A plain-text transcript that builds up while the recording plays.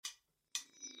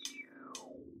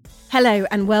Hello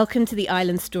and welcome to the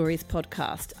Island Stories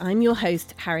podcast. I'm your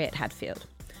host, Harriet Hadfield.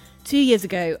 2 years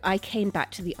ago, I came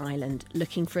back to the island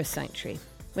looking for a sanctuary.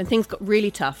 When things got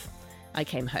really tough, I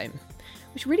came home,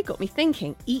 which really got me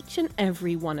thinking. Each and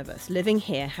every one of us living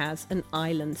here has an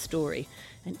island story,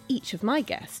 and each of my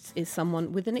guests is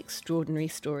someone with an extraordinary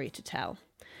story to tell.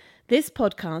 This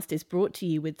podcast is brought to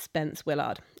you with Spence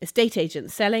Willard, estate agent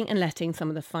selling and letting some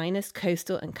of the finest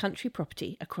coastal and country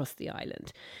property across the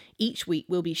island. Each week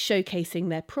we'll be showcasing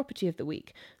their property of the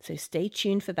week, so stay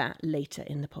tuned for that later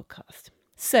in the podcast.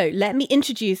 So let me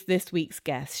introduce this week's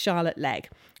guest, Charlotte Legge,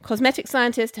 cosmetic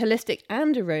scientist, holistic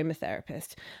and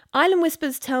aromatherapist. Island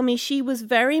Whispers tell me she was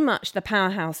very much the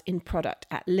powerhouse in product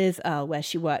at Liz Earle, where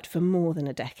she worked for more than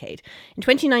a decade. In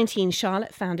 2019,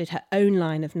 Charlotte founded her own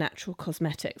line of natural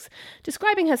cosmetics.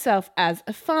 Describing herself as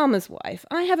a farmer's wife,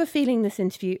 I have a feeling this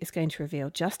interview is going to reveal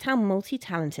just how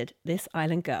multi-talented this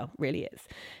island girl really is.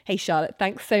 Hey Charlotte,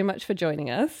 thanks so much for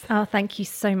joining us. Oh, thank you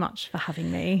so much for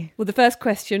having me. Well, the first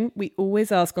question we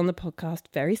always ask on the podcast,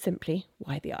 very simply,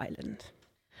 why the island?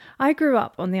 I grew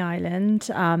up on the island,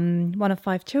 one of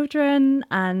 5 children,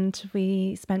 and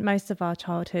we spent most of our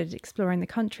childhood exploring the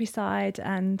countryside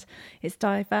and its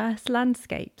diverse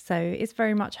landscape. So it's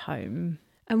very much home.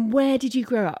 And where did you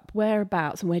grow up?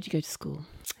 Whereabouts, and where did you go to school?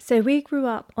 So we grew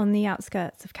up on the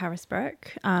outskirts of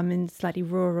Carisbrooke, in a slightly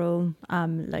rural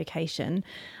location,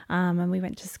 and we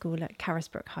went to school at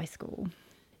Carisbrooke High School.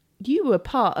 You were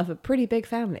part of a pretty big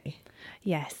family.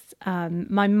 Yes.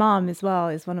 My mum as well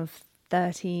is one of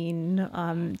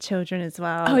 13 children as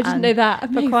well. Oh, I didn't know that.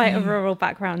 Amazing. For quite a rural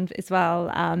background as well.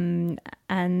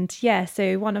 And yeah,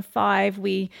 so one of 5.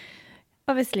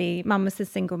 Obviously, mum was a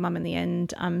single mum in the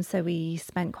end. So we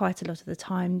spent quite a lot of the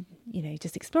time,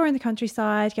 just exploring the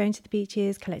countryside, going to the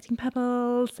beaches, collecting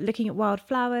pebbles, looking at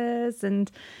wildflowers.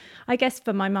 And I guess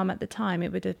for my mum at the time,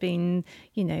 it would have been,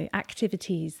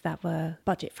 activities that were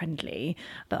budget friendly,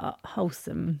 but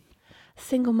wholesome.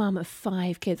 Single mum of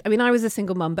 5 kids. I mean, I was a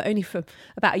single mum, but only for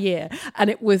about a year. And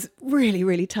it was really,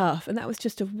 really tough. And that was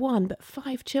just of 1, but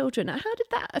 5 children. How did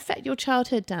that affect your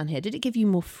childhood down here? Did it give you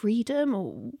more freedom,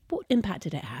 or what impact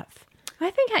did it have? I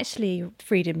think actually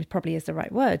freedom probably is the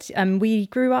right word. We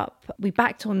grew up, we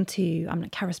backed onto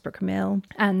Carisbrooke Mill,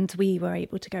 and we were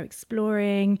able to go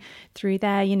exploring through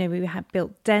there. We had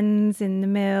built dens in the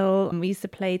mill, and we used to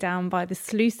play down by the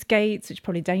sluice gates, which is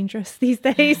probably dangerous these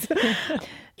days.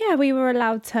 Yeah, we were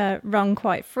allowed to run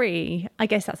quite free. I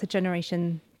guess that's a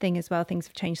generation thing as well. Things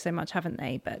have changed so much, haven't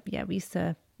they? But yeah, we used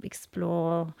to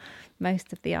explore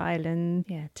most of the island,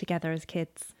 together as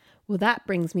kids. Well, that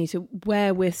brings me to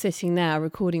where we're sitting now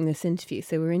recording this interview.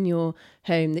 So we're in your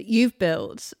home that you've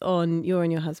built on your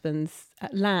and your husband's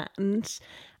land,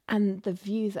 and the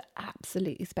views are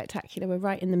absolutely spectacular. We're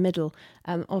right in the middle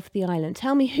of the island.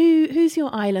 Tell me, who's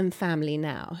your island family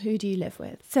now? Who do you live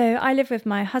with? So I live with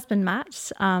my husband,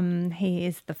 Matt. He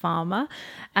is the farmer,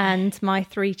 and my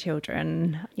 3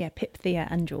 children, Pip, Thea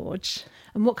and George.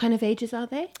 And what kind of ages are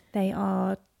they? They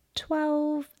are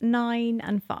 12, 9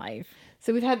 and 5.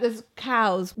 So we've had those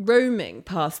cows roaming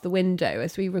past the window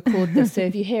as we record this. So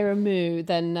if you hear a moo,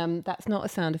 then that's not a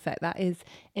sound effect. That is,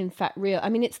 in fact, real. I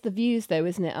mean, it's the views, though,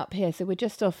 isn't it, up here? So we're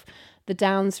just off the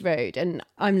Downs Road. And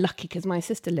I'm lucky because my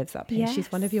sister lives up here. Yes,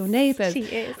 she's one of your neighbours. She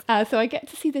is. So I get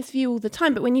to see this view all the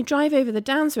time. But when you drive over the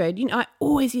Downs Road, I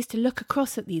always used to look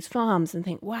across at these farms and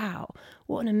think, wow,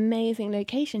 what an amazing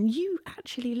location. You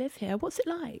actually live here. What's it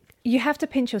like? You have to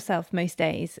pinch yourself most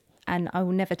days. And I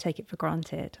will never take it for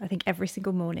granted. I think every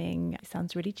single morning, it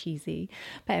sounds really cheesy,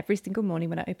 but every single morning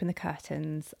when I open the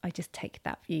curtains, I just take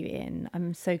that view in.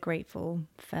 I'm so grateful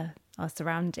for our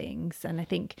surroundings. And I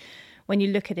think when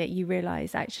you look at it, you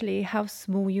realise actually how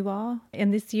small you are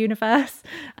in this universe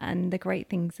and the great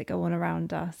things that go on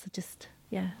around us.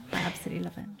 I absolutely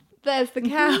love it. There's the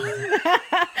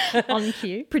cow. On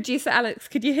cue. Producer Alex,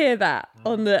 could you hear that?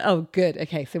 Oh, good.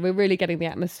 Okay, so we're really getting the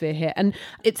atmosphere here. And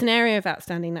it's an area of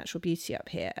outstanding natural beauty up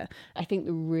here. I think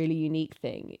the really unique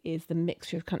thing is the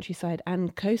mixture of countryside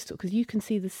and coastal, because you can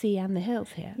see the sea and the hills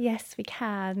here. Yes, we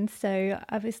can. So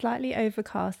it's slightly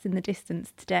overcast in the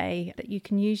distance today, but you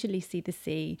can usually see the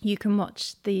sea. You can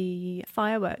watch the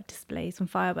firework displays on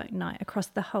firework night across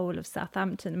the whole of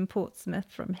Southampton and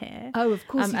Portsmouth from here. Oh, of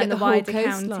course, and the wider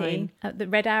county. The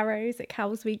red arrows at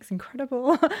Cowsweek's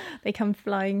incredible. They come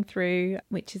flying through,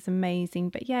 which is amazing.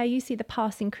 But yeah, you see the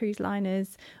passing cruise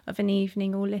liners of an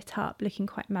evening all lit up, looking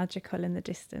quite magical in the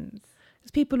distance. As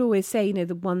people always say, you know,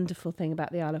 the wonderful thing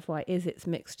about the Isle of Wight is its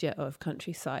mixture of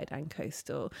countryside and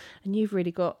coastal. And you've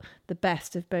really got the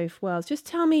best of both worlds. Just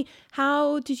tell me,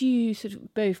 how did you sort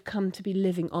of both come to be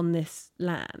living on this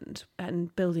land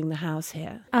and building the house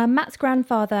here? Matt's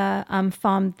grandfather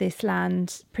farmed this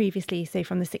land previously, so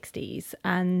from the 60s,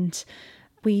 and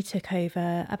we took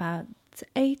over about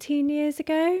 18 years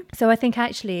ago. So I think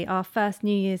actually our first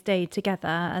New Year's Day together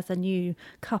as a new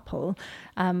couple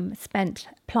spent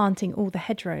planting all the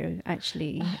hedgerow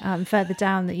actually further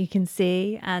down that you can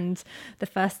see, and the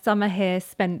first summer here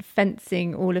spent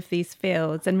fencing all of these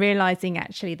fields and realising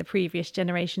actually the previous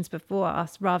generations before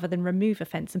us, rather than remove a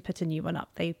fence and put a new one up,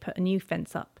 they put a new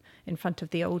fence up in front of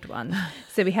the old one.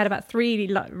 So we had about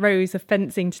 3 rows of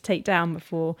fencing to take down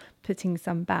before putting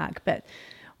some back. But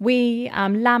we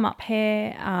lamb up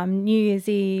here New Year's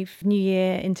Eve, New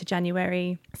Year into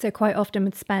January. So quite often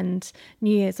would spend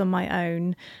New Year's on my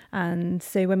own. And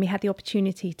so when we had the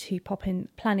opportunity to pop in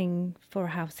planning for a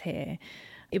house here,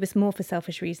 it was more for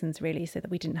selfish reasons, really, so that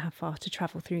we didn't have far to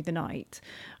travel through the night.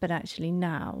 But actually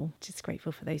now, just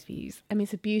grateful for those views. I mean,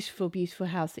 it's a beautiful, beautiful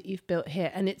house that you've built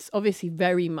here, and it's obviously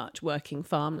very much working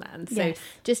farmland. So yes.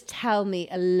 Just tell me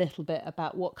a little bit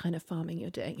about what kind of farming you're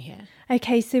doing here.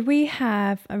 Okay, so we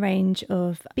have a range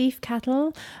of beef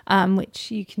cattle,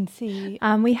 which you can see.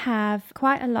 We have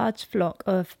quite a large flock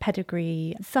of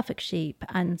pedigree Suffolk sheep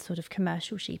and sort of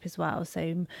commercial sheep as well,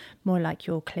 so more like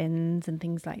Yorklins and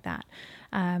things like that.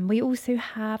 We also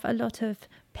have a lot of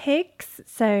pigs,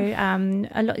 so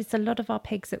it's a lot of our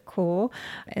pigs at Core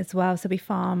as well. So we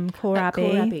farm Core Abbey.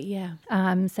 Core Abbey,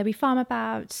 yeah. So we farm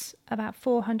about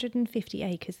 450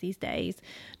 acres these days,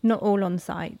 not all on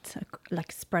site,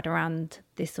 like spread around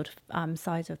this sort of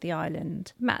side of the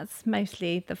island. Matt's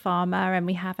mostly the farmer, and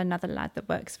we have another lad that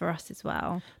works for us as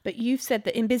well. But you've said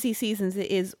that in busy seasons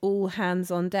it is all hands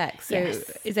on deck. So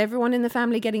yes. Is everyone in the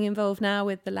family getting involved now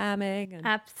with the lambing?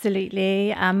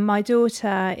 Absolutely. My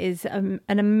daughter is an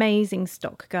amazing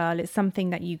stock girl. It's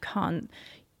something that you can't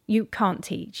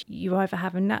teach. You either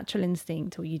have a natural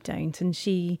instinct or you don't. And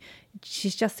she's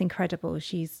just incredible.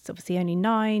 She's obviously only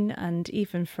 9, and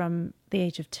even from the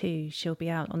age of 2, she'll be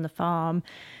out on the farm,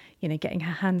 you know, getting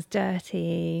her hands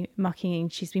dirty, mucking.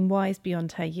 She's been wise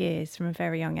beyond her years from a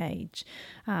very young age.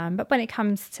 But when it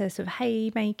comes to sort of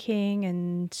hay making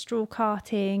and straw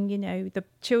carting, you know, the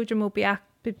children will be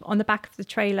on the back of the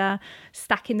trailer,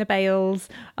 stacking the bales,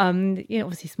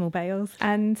 obviously small bales,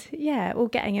 and yeah, all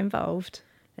getting involved.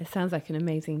 It sounds like an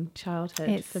amazing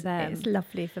childhood for them. It's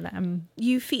lovely for them.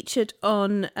 You featured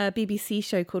on a BBC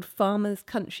show called Farmers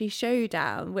Country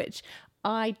Showdown, which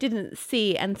I didn't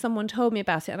see, and someone told me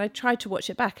about it, and I tried to watch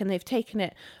it back, and they've taken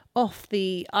it off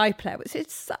the iPlayer, which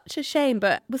is such a shame.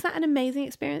 But was that an amazing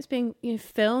experience being,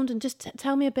 filmed? And just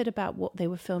tell me a bit about what they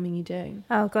were filming you doing.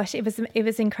 Oh gosh, it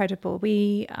was incredible.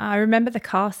 I remember the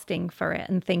casting for it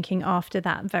and thinking after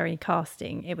that very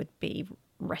casting it would be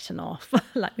written off.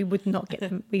 Like we would not get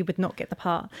the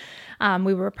part.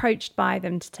 We were approached by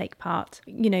them to take part.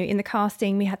 In the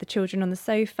casting, we had the children on the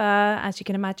sofa, as you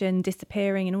can imagine,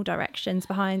 disappearing in all directions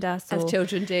behind us. As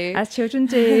children do.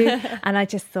 And I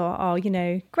just thought,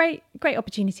 great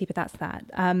opportunity, but that's that.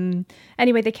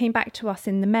 Anyway, they came back to us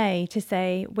in the May to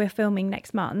say, we're filming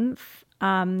next month.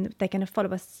 They're going to follow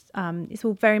us. It's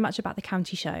all very much about the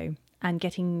county show and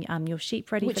getting your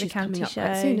sheep ready for the county show.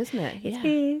 Quite soon, isn't it? It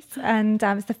is. And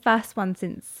it's the first one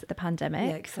since the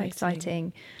pandemic. Yeah, so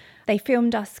exciting. They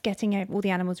filmed us getting all the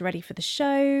animals ready for the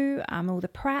show, all the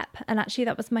prep. And actually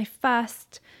that was my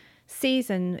first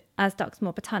season as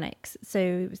Duxmoor Botanics.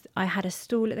 So I had a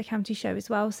stall at the county show as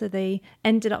well. So they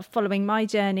ended up following my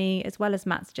journey as well as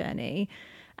Matt's journey.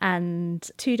 And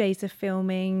 2 days of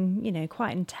filming,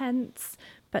 quite intense,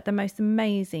 but the most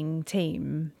amazing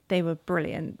team. They were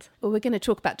brilliant. Well, we're going to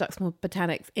talk about Duxmoor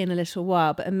Botanics in a little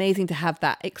while, but amazing to have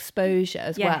that exposure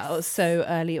as well so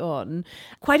early on.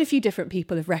 Quite a few different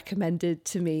people have recommended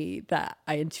to me that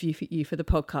I interview for you for the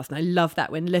podcast, and I love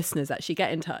that when listeners actually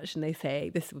get in touch and they say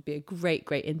this would be a great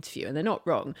interview, and they're not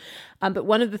wrong. But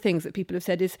one of the things that people have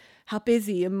said is how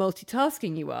busy and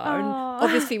multitasking you are. And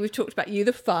obviously we've talked about you,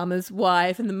 the farmer's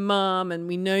wife and the mum, and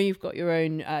we know you've got your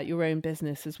own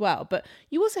business as well, but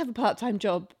you also have a part-time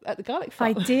job at the garlic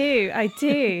farm. I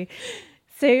do.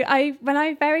 So when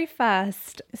I very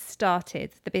first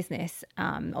started the business,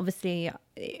 obviously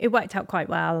it worked out quite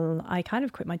well. I kind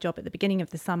of quit my job at the beginning of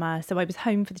the summer. So I was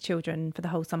home for the children for the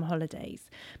whole summer holidays.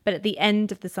 But at the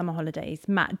end of the summer holidays,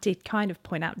 Matt did kind of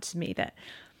point out to me that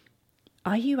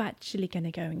are you actually going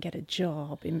to go and get a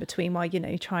job in between while,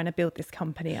 trying to build this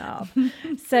company up?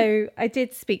 So I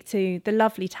did speak to the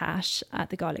lovely Tash at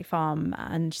the Garlic Farm,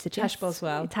 and she said, Tash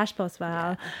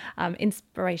Boswell,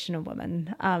 inspirational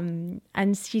woman.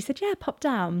 And she said, yeah, pop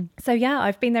down. So yeah,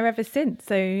 I've been there ever since.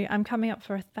 So I'm coming up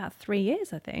for about 3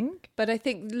 years, I think. But I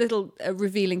think little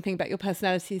revealing thing about your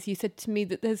personality is you said to me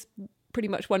that there's pretty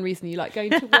much one reason you like going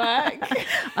to work.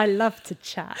 I love to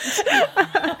chat.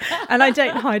 And I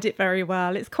don't hide it very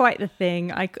well. It's quite the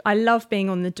thing. I love being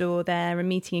on the door there and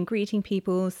meeting and greeting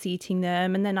people, seating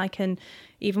them. And then I can,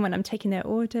 even when I'm taking their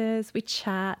orders, we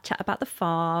chat about the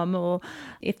farm, or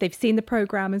if they've seen the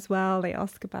programme as well, they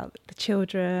ask about the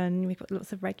children. We've got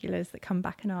lots of regulars that come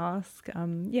back and ask.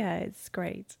 Yeah, it's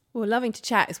great. Well, loving to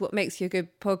chat is what makes you a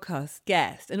good podcast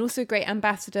guest, and also a great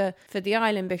ambassador for the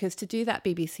island, because to do that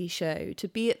BBC show, to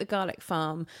be at the Garlic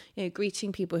Farm,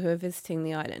 greeting people who are visiting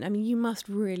the island, I mean, you must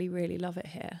really, really love it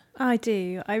here. I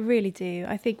do. I really do.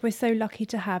 I think we're so lucky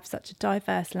to have such a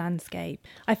diverse landscape.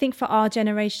 I think for our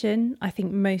generation, I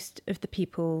think most of the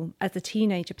people, as a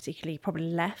teenager particularly,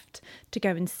 probably left to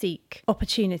go and seek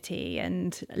opportunity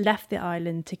and left the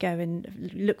island to go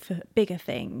and look for bigger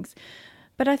things.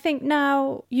 But I think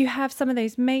now you have some of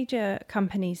those major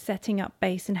companies setting up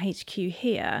base and HQ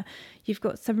here. You've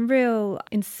got some real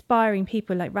inspiring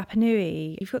people like Rapa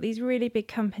Nui. You've got these really big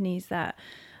companies that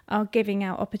are giving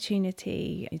out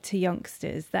opportunity to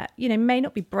youngsters that, may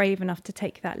not be brave enough to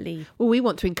take that leap. Well, we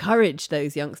want to encourage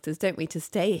those youngsters, don't we, to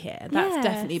stay here. That's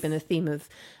definitely been a theme of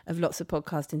lots of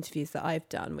podcast interviews that I've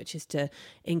done, which is to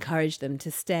encourage them to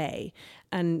stay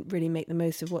and really make the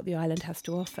most of what the island has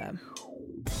to offer.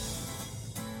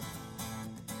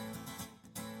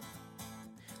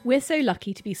 We're so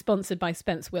lucky to be sponsored by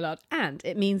Spence Willard, and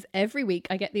it means every week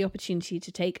I get the opportunity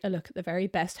to take a look at the very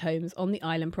best homes on the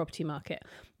island property market.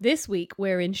 This week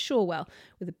we're in Shorewell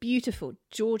with a beautiful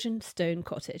Georgian stone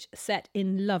cottage set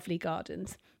in lovely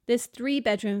gardens. This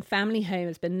 3-bedroom family home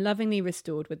has been lovingly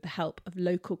restored with the help of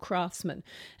local craftsmen,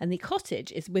 and the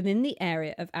cottage is within the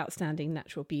area of outstanding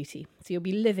natural beauty, so you'll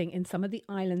be living in some of the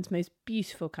island's most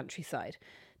beautiful countryside.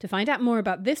 To find out more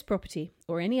about this property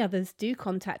or any others, do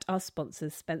contact our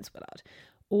sponsors, Spence Willard.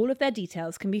 All of their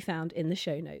details can be found in the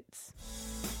show notes.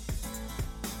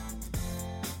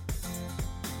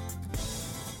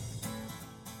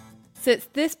 So it's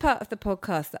this part of the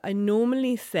podcast that I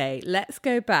normally say, let's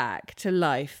go back to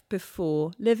life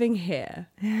before living here.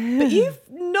 But you've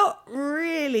not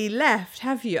really left,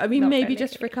 have you? I mean, maybe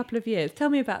just for a couple of years. Tell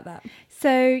me about that.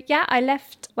 So, yeah, I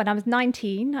left when I was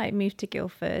 19. I moved to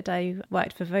Guildford. I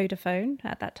worked for Vodafone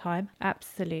at that time.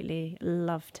 Absolutely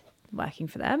loved working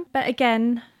for them. But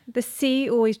again, the sea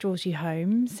always draws you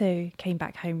home. So came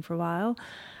back home for a while.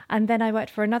 And then I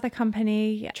worked for another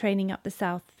company, training up the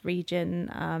South region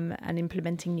and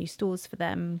implementing new stores for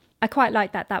them. I quite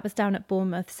liked that. That was down at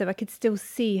Bournemouth, so I could still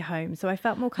see home. So I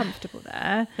felt more comfortable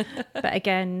there. But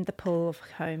again, the pull of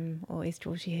home always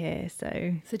draws you here.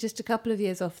 So just a couple of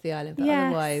years off the island, but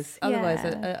yes, otherwise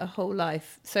a whole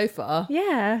life so far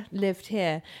lived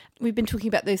here. We've been talking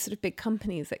about those sort of big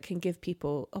companies that can give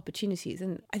people opportunities.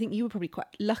 And I think you were probably quite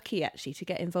lucky, actually, to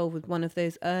get involved with one of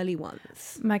those early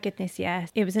ones. My goodness,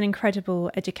 yes. It was an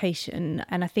incredible education.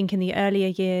 And I think in the earlier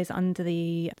years under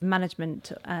the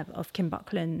management of Kim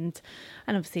Buckland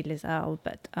and obviously Liz Earle,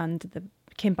 but under the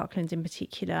Kim Buckland in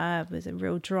particular was a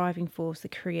real driving force, the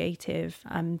creative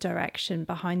direction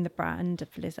behind the brand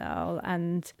of Liz Earle,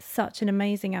 and such an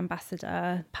amazing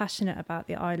ambassador, passionate about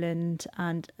the island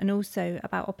and also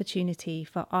about opportunity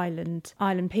for island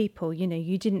people.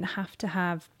 You didn't have to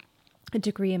have a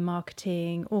degree in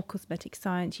marketing or cosmetic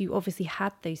science. You obviously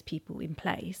had those people in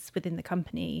place within the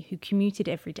company who commuted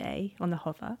every day on the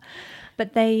hover,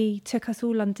 but they took us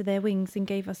all under their wings and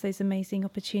gave us those amazing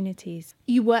opportunities.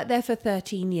 You worked there for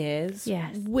 13 years.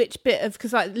 Yes. Which bit of,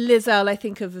 because like Liz Earle, I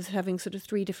think of as having sort of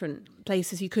 3 different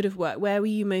places you could have worked. Where were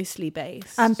you mostly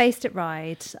based? I'm based at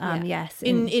Ryde, yes.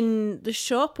 In the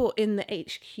shop or in the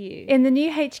HQ? In the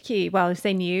new HQ. Well, I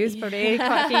say new, it's probably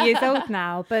quite a few years old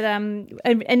now, but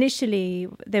initially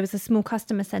there was a small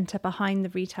customer centre behind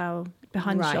the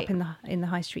shop in the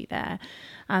high street there.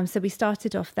 So we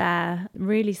started off there,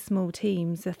 really small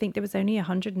teams. I think there was only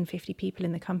 150 people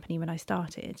in the company when I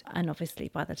started. And obviously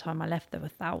by the time I left, there were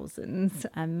thousands,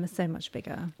 so much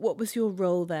bigger. What was your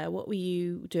role there? What were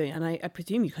you doing? And I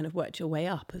presume you kind of worked your way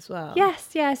up as well. Yes,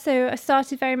 yeah. So I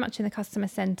started very much in the customer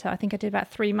centre. I think I did about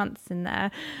 3 months in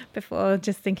there before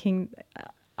just thinking,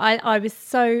 I was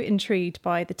so intrigued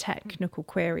by the technical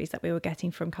queries that we were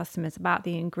getting from customers about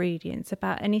the ingredients,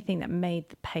 about anything that made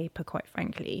the paper, quite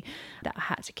frankly, that I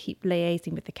had to keep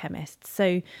liaising with the chemists.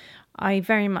 So I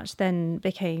very much then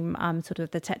became sort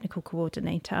of the technical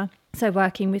coordinator. So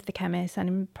working with the chemists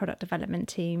and product development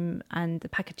team and the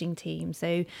packaging team.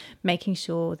 So making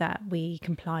sure that we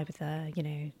comply with the,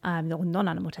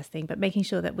 non-animal testing, but making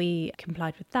sure that we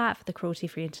complied with that for the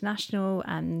Cruelty-Free International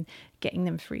and getting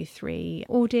them through 3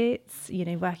 audits,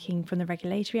 working from the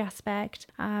regulatory aspect,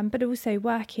 but also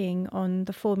working on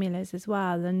the formulas as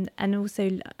well. And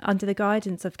also under the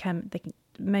guidance of the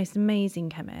most amazing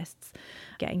chemists,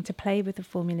 getting to play with the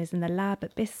formulas in the lab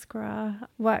at Biskra,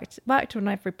 worked on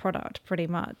every product pretty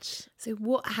much. So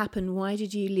what happened? Why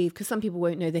did you leave? Because some people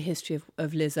won't know the history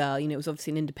of Liz Earle. It was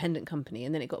obviously an independent company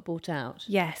and then it got bought out.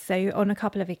 Yes, so on a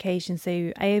couple of occasions.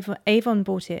 So Avon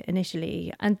bought it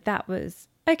initially, and that was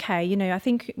okay. I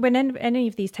think when any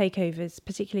of these takeovers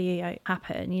particularly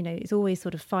happen, it's always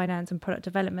sort of finance and product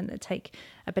development that take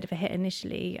a bit of a hit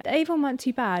initially. Avon weren't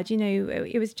too bad.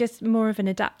 It was just more of an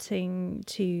adapting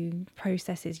to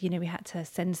processes. We had to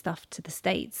send stuff to the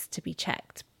States to be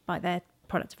checked by their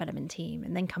product development team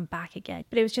and then come back again.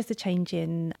 But it was just a change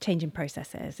in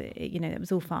processes. It was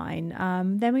all fine.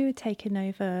 Then we were taken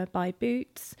over by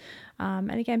Boots. And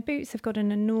again, Boots have got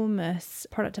an enormous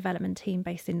product development team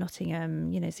based in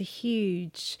Nottingham. It's a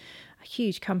huge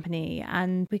company,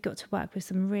 and we got to work with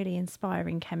some really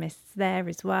inspiring chemists there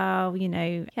as well.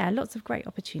 Lots of great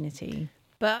opportunity.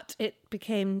 But it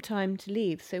became time to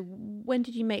leave. So when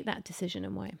did you make that decision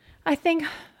and why? I think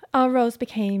our roles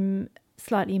became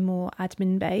slightly more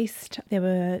admin based. There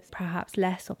was perhaps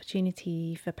less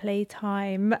opportunity for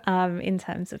playtime in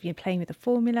terms of playing with the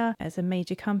formula. As a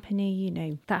major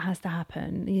company, that has to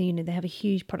happen. They have a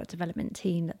huge product development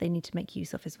team that they need to make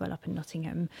use of as well up in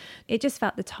Nottingham. It just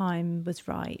felt the time was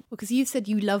right. Well, because you said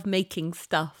you love making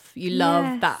stuff. You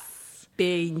love that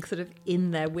being sort of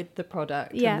in there with the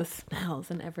product and the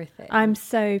smells and everything. I'm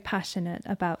so passionate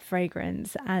about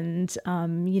fragrance, and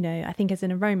I think as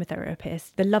an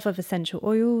aromatherapist, the love of essential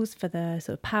oils for the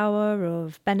sort of power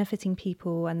of benefiting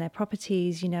people and their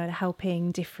properties,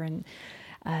 helping different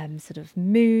sort of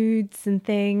moods and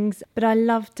things. But I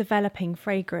love developing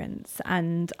fragrance,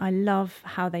 and I love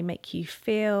how they make you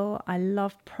feel. I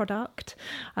love product,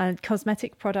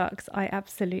 cosmetic products I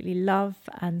absolutely love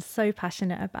and so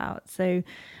passionate about. So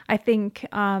I think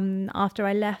after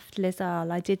I left Liz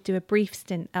Earle, I did do a brief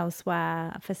stint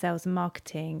elsewhere for sales and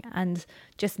marketing and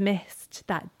just missed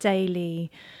that daily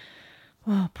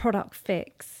product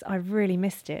fix. I really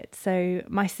missed it. So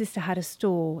my sister had a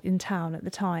store in town at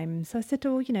the time. So I said,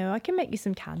 I can make you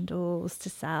some candles to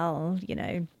sell,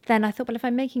 Then I thought, well, if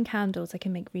I'm making candles, I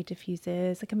can make reed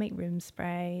diffusers, I can make room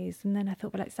sprays. And then I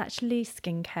thought, well, it's actually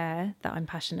skincare that I'm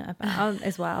passionate about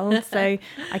as well. So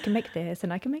I can make this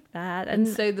and I can make that. And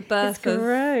so the birth of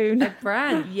a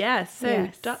brand. Yes. So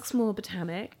Duxmoor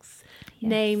Botanics. Yes.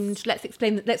 Named, let's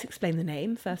explain the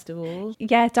name first of all.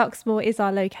 Yeah, Duxmoor is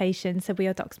our location. So we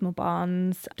are Duxmoor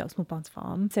Barns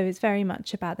Farm. So it's very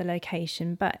much about the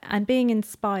location, and being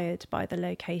inspired by the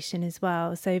location as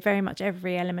well. So very much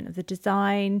every element of the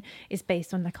design is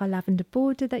based on our lavender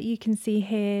border that you can see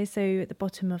here. So at the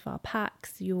bottom of our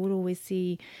packs, you will always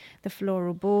see the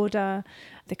floral border,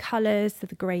 the colours, so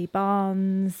the grey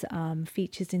barns,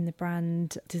 features in the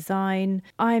brand design.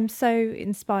 I'm so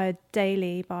inspired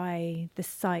daily by the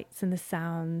sights and the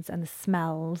sounds and the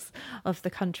smells of the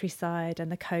countryside and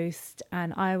the coast,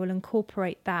 and I will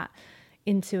incorporate that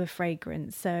into a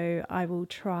fragrance. So I will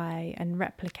try and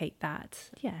replicate that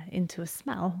into a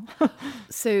smell.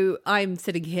 So I'm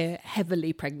sitting here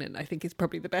heavily pregnant, I think is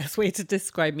probably the best way to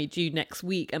describe me, due next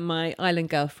week, and my island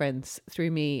girlfriends threw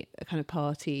me a kind of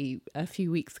party a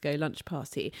few weeks ago, lunch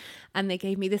party, and they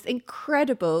gave me this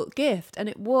incredible gift, and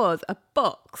it was a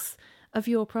box of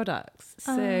your products.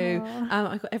 So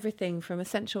I got everything from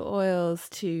essential oils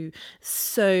to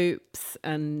soaps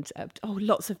and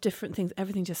lots of different things.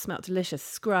 Everything just smelled delicious.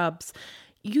 Scrubs.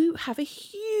 You have a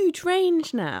huge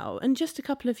range now in just a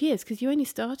couple of years, because you only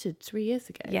started 3 years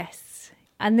ago. Yes.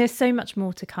 And there's so much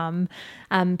more to come.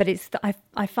 But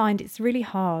I find it's really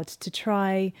hard to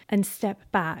try and step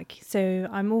back. So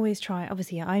I'm always trying,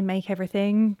 obviously I make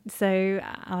everything. So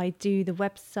I do the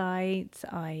website,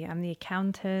 I am the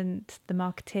accountant, the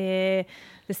marketeer,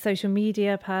 the social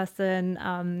media person.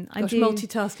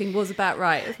 Multitasking was about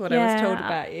right, is what I was told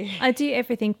about you. I do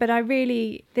everything, but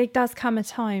there does come a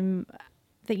time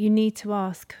that you need to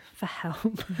ask for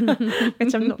help,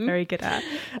 which I'm not very good at,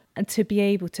 and to be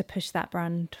able to push that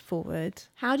brand forward.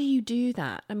 How do you do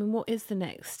that? I mean, what is the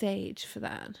next stage for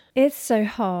that? It's so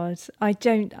hard. I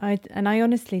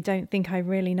honestly don't think I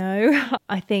really know.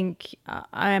 I think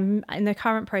I am in the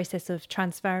current process of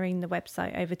transferring the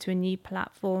website over to a new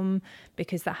platform,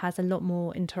 because that has a lot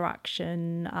more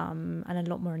interaction and a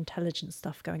lot more intelligent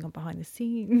stuff going on behind the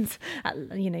scenes,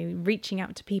 reaching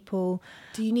out to people.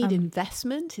 Do you need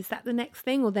investment? Is that the next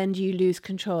thing? Or then do you lose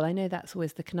control? I know that's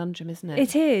always the conundrum, isn't it?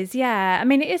 It is, yeah. I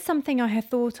mean, it is something I have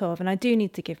thought of, and I do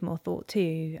need to give more thought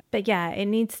to. But yeah, it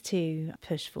needs to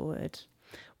push forward.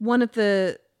 One of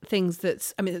the things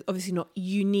that's, I mean, obviously not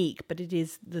unique, but it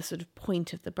is the sort of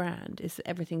point of the brand, is that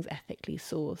everything's ethically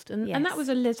sourced. And that was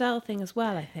a Liz Earle thing as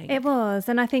well, I think. It was.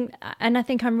 And I think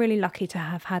I'm really lucky to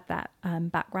have had that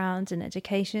background and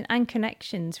education and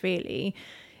connections, really.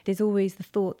 There's always the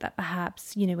thought that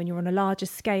perhaps, when you're on a larger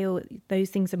scale, those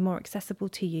things are more accessible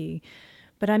to you.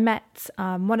 But I met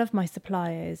one of my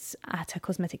suppliers at a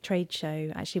cosmetic trade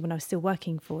show, actually, when I was still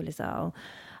working for Liz Earle.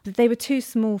 They were too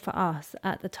small for us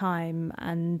at the time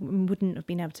and wouldn't have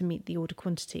been able to meet the order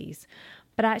quantities.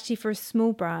 But actually, for a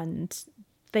small brand,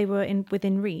 they were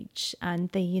within reach, and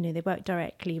they worked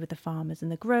directly with the farmers and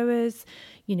the growers.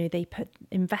 They put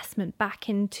investment back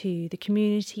into the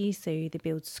community, so they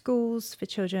build schools for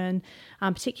children,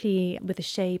 particularly with the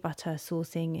shea butter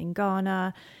sourcing in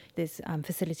Ghana. There's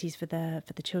facilities for the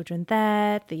children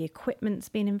there. The equipment's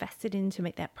been invested in to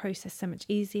make that process so much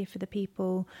easier for the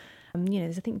people.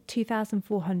 There's I think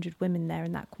 2,400 women there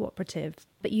in that cooperative,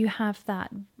 but you have that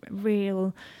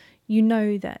real.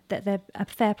 That a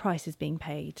fair price is being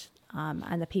paid,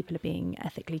 and the people are being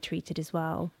ethically treated as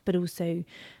well, but also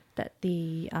that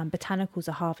the botanicals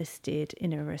are harvested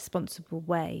in a responsible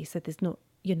way. So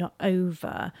you're not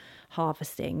over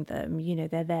harvesting them.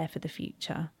 They're there for the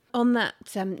future. On that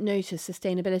note of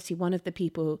sustainability, one of the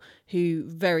people who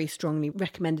very strongly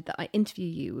recommended that I interview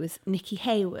you was Nikki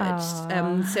Hayward.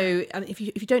 If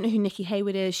you don't know who Nikki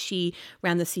Hayward is, she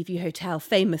ran the Seaview Hotel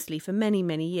famously for many,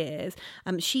 many years.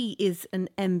 She is an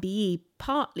MBE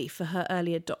partly for her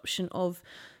early adoption of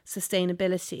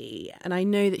sustainability, and I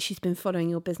know that she's been following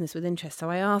your business with interest, so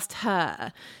I asked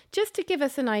her just to give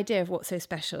us an idea of what's so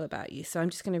special about you. So I'm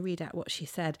just going to read out what she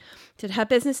said. Her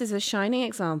business is a shining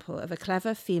example of a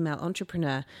clever female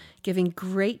entrepreneur giving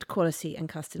great quality and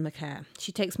customer care.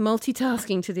 She takes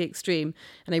multitasking to the extreme,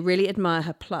 and I really admire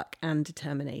her pluck and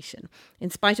determination.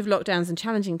 In spite of lockdowns and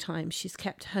challenging times, she's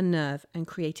kept her nerve and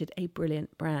created a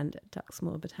brilliant brand at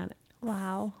Duxmoor Botanics.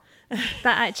 Wow.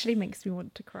 That actually makes me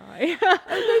want to cry.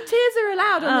 No tears are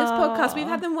allowed on this podcast. We've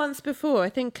had them once before. I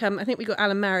think we got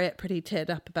Alan Marriott pretty teared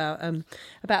up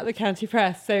about the county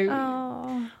press. So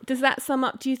does that sum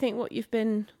up, do you think, what you've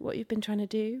been trying to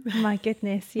do? My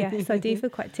goodness, yes, I do feel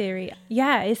quite teary.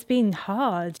 Yeah, it's been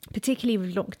hard, particularly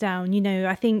with lockdown.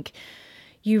 I think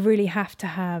you really have to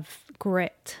have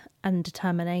grit and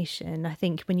determination. I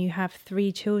think when you have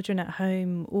 3 children at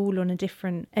home, all on a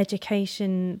different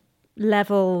education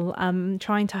level,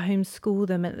 trying to homeschool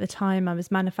them. At the time I was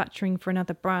manufacturing for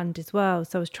another brand as well,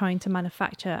 so I was trying to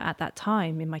manufacture at that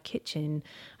time in my kitchen.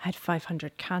 I had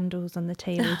 500 candles on the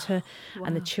table wow.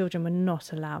 And the children were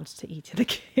not allowed to eat in the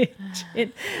kitchen.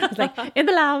 It was like in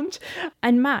the lounge.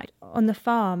 And Matt on the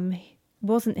farm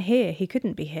wasn't here. He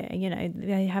couldn't be here.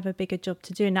 They have a bigger job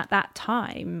to do. And at that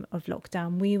time of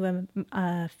lockdown, we were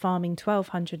farming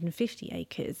 1,250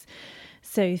 acres.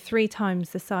 So 3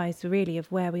 times the size really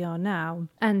of where we are now.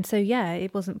 And so,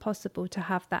 it wasn't possible to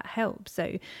have that help.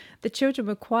 So the children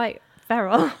were quite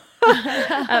feral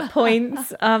at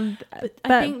points. But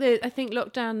I think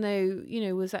lockdown,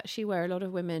 though, was actually where a lot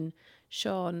of women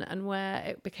shone, and where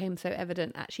it became so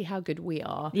evident actually how good we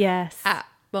are. Yes. At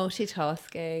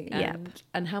multitasking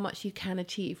and how much you can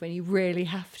achieve when you really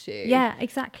have to. Yeah,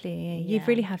 exactly. You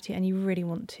really have to, and you really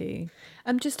want to.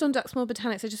 Just on Duxmoor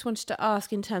Botanics, I just wanted to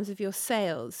ask, in terms of your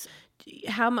sales,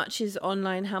 how much is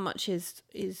online, how much is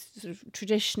sort of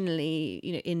traditionally,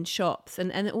 in shops,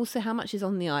 and also how much is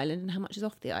on the island and how much is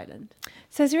off the island?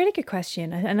 So it's a really good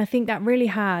question, and I think that really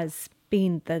has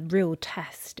been the real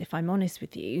test, if I'm honest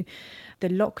with you. The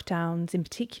lockdowns in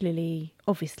particularly,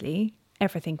 obviously,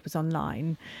 everything was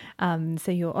online.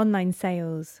 So your online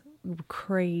sales were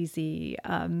crazy,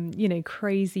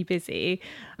 crazy busy.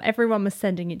 Everyone was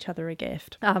sending each other a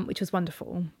gift, which was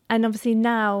wonderful. And obviously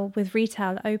now with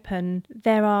retail open,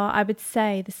 I would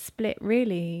say the split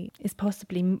really is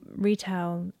possibly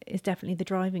retail is definitely the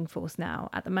driving force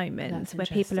now at the moment. That's where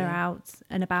people are out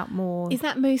and about more. Is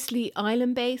that mostly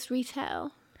island-based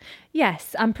retail?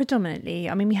 Yes, predominantly.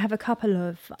 I mean, we have a couple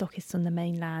of stockists on the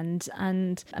mainland,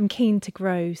 and I'm keen to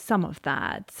grow some of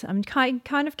that. I'm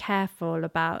kind of careful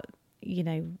about,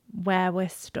 where we're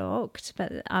stocked,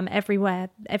 but every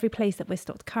place that we're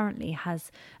stocked currently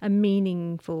has a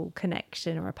meaningful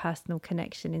connection or a personal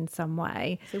connection in some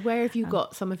way. So where have you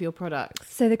got some of your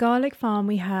products? So the Garlic Farm,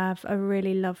 we have a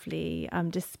really lovely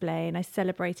display, and I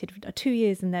celebrated 2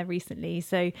 years in there recently.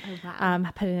 So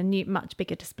I put in a new, much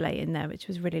bigger display in there, which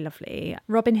was really lovely.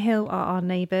 Robin Hill are our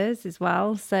neighbours as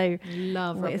well. So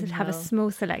love Robin Hill. Have a small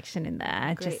selection in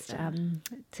there, Great just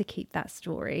to keep that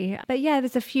story. But yeah,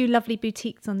 there's a few lovely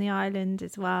boutiques on the island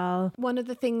as well. One of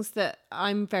the things that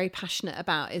I'm very passionate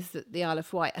about is that the Isle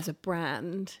of Wight as a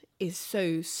brand is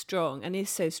so strong and is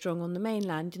so strong on the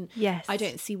mainland. And yes, I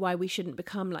don't see why we shouldn't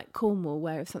become like Cornwall,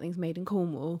 where if something's made in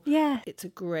Cornwall, it's a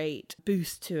great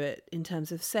boost to it in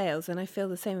terms of sales. And I feel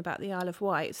the same about the Isle of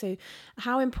Wight. So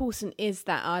how important is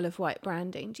that Isle of Wight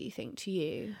branding, do you think, to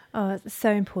you? Oh, it's so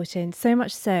important. So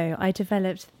much so, I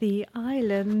developed the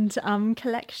Island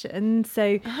collection.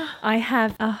 So I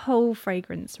have a whole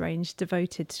fragrance range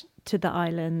devoted to the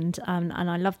island, and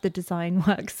I love the design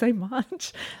work so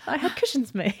much. I had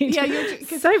cushions made. Yeah,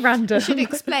 you're so random. You should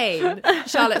explain.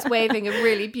 Charlotte's waving a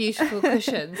really beautiful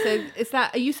cushion. So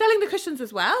are you selling the cushions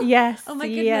as well? Yes. Oh my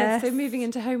goodness. Yes. So moving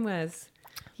into homewares.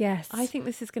 Yes. I think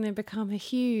this is going to become a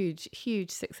huge,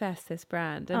 huge success, this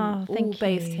brand, and thank all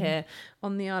based you. here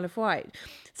on the Isle of Wight.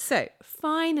 So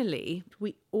finally,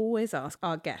 we always ask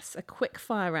our guests a quick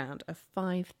fire round of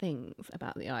 5 things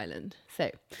about the island. So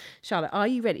Charlotte, are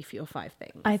you ready for your 5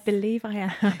 things? I believe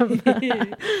I am.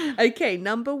 Okay,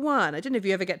 number 1. I don't know if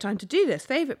you ever get time to do this.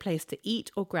 Favourite place to eat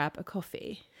or grab a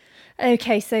coffee?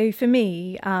 Okay, so for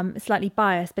me, slightly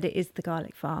biased, but it is the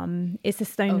Garlic Farm. It's a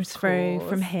stone's throw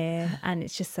from here, and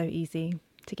it's just so easy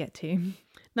to get to.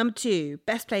 Number 2,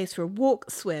 best place for a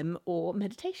walk, swim, or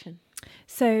meditation?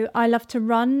 So I love to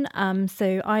run.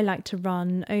 So I like to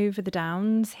run over the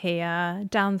downs here,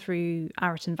 down through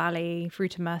Arraton Valley, through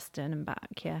to Merston and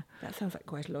back. Yeah, that sounds like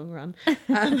quite a long run.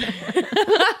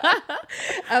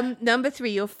 Number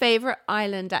 3, your favourite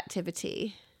island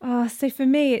activity? So for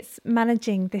me, it's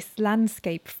managing this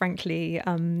landscape, frankly.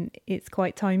 It's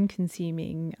quite time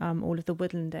consuming, all of the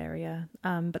woodland area.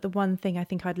 But the one thing I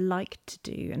think I'd like to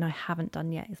do, and I haven't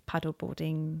done yet, is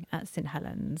paddleboarding at St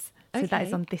Helens. So that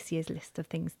is on this year's list of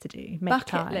things to do.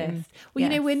 Bucket list. Well,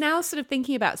 yes. We're now sort of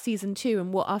thinking about season 2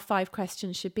 and what our 5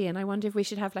 questions should be. And I wonder if we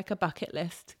should have like a bucket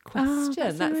list question.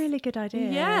 That's a really good idea.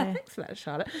 Yeah, thanks for that,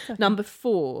 Charlotte. Number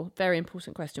 4, very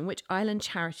important question. Which island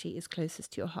charity is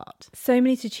closest to your heart? So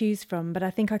many to choose from, but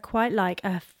I think I quite like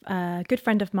a good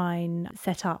friend of mine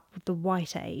set up the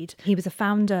White Aid. He was a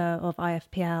founder of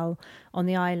IFPL on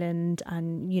the island,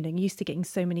 and used to getting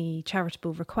so many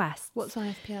charitable requests. What's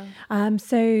IFPL?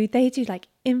 So they do like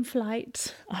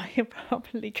in-flight. You'll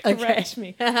probably correct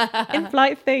me.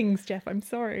 In-flight things, Jeff. I'm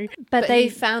sorry, but they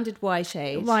founded White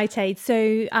Aid. White Aid.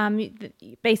 So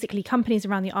basically, companies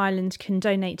around the island can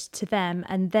donate to them,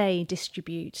 and they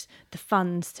distribute the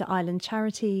funds to island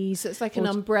charities. So it's like an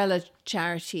umbrella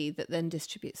charity that then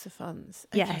distributes the funds.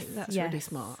 Okay, yes, that's really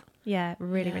smart. Yeah,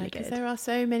 really good. Because there are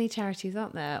so many charities,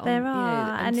 aren't there? There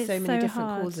are, and it's so many so different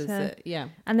hard causes.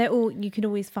 And they're all. You can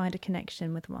always find a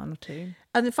connection with one or two.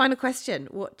 And the final question: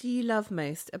 what do you love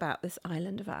most about this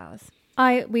island of ours?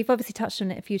 We've obviously touched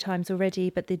on it a few times already,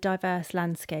 but the diverse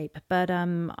landscape. But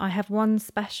I have one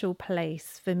special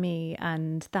place for me,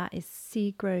 and that is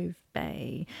Seagrove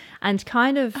Bay. And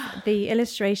kind of the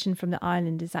illustration from the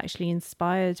island is actually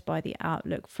inspired by the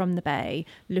outlook from the bay,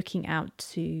 looking out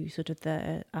to sort of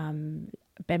the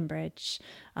Bembridge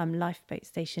lifeboat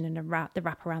station and the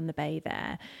wrap around the bay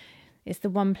there. It's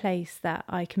the one place that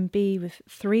I can be with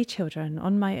 3 children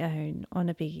on my own on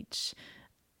a beach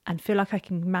and feel like I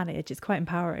can manage. It's quite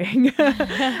empowering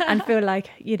and feel like,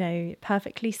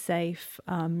 perfectly safe.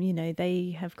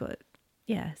 They have got,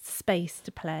 space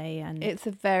to play. And it's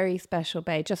a very special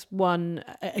bay. Just won,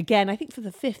 again, I think for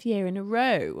the 5th year in a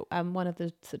row, one of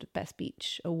the sort of best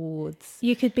beach awards.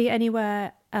 You could be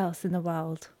anywhere else in the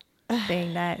world.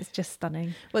 Being there, it's just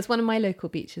stunning. Well, it's one of my local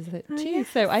beaches too. Yes.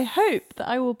 So I hope that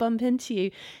I will bump into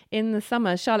you in the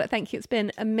summer. Charlotte, thank you. It's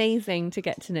been amazing to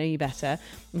get to know you better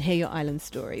and hear your island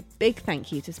story. Big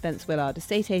thank you to Spence Willard,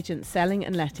 estate agent selling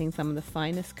and letting some of the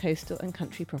finest coastal and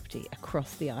country property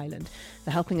across the island,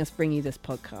 for helping us bring you this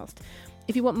podcast.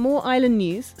 If you want more island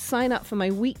news, sign up for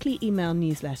my weekly email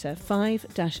newsletter,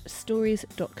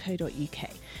 5-stories.co.uk.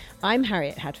 I'm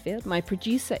Harriet Hadfield. My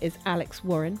producer is Alex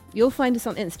Warren. You'll find us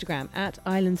on Instagram at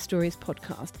Island Stories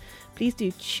Podcast. Please do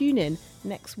tune in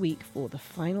next week for the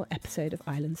final episode of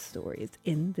Island Stories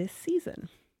in this season.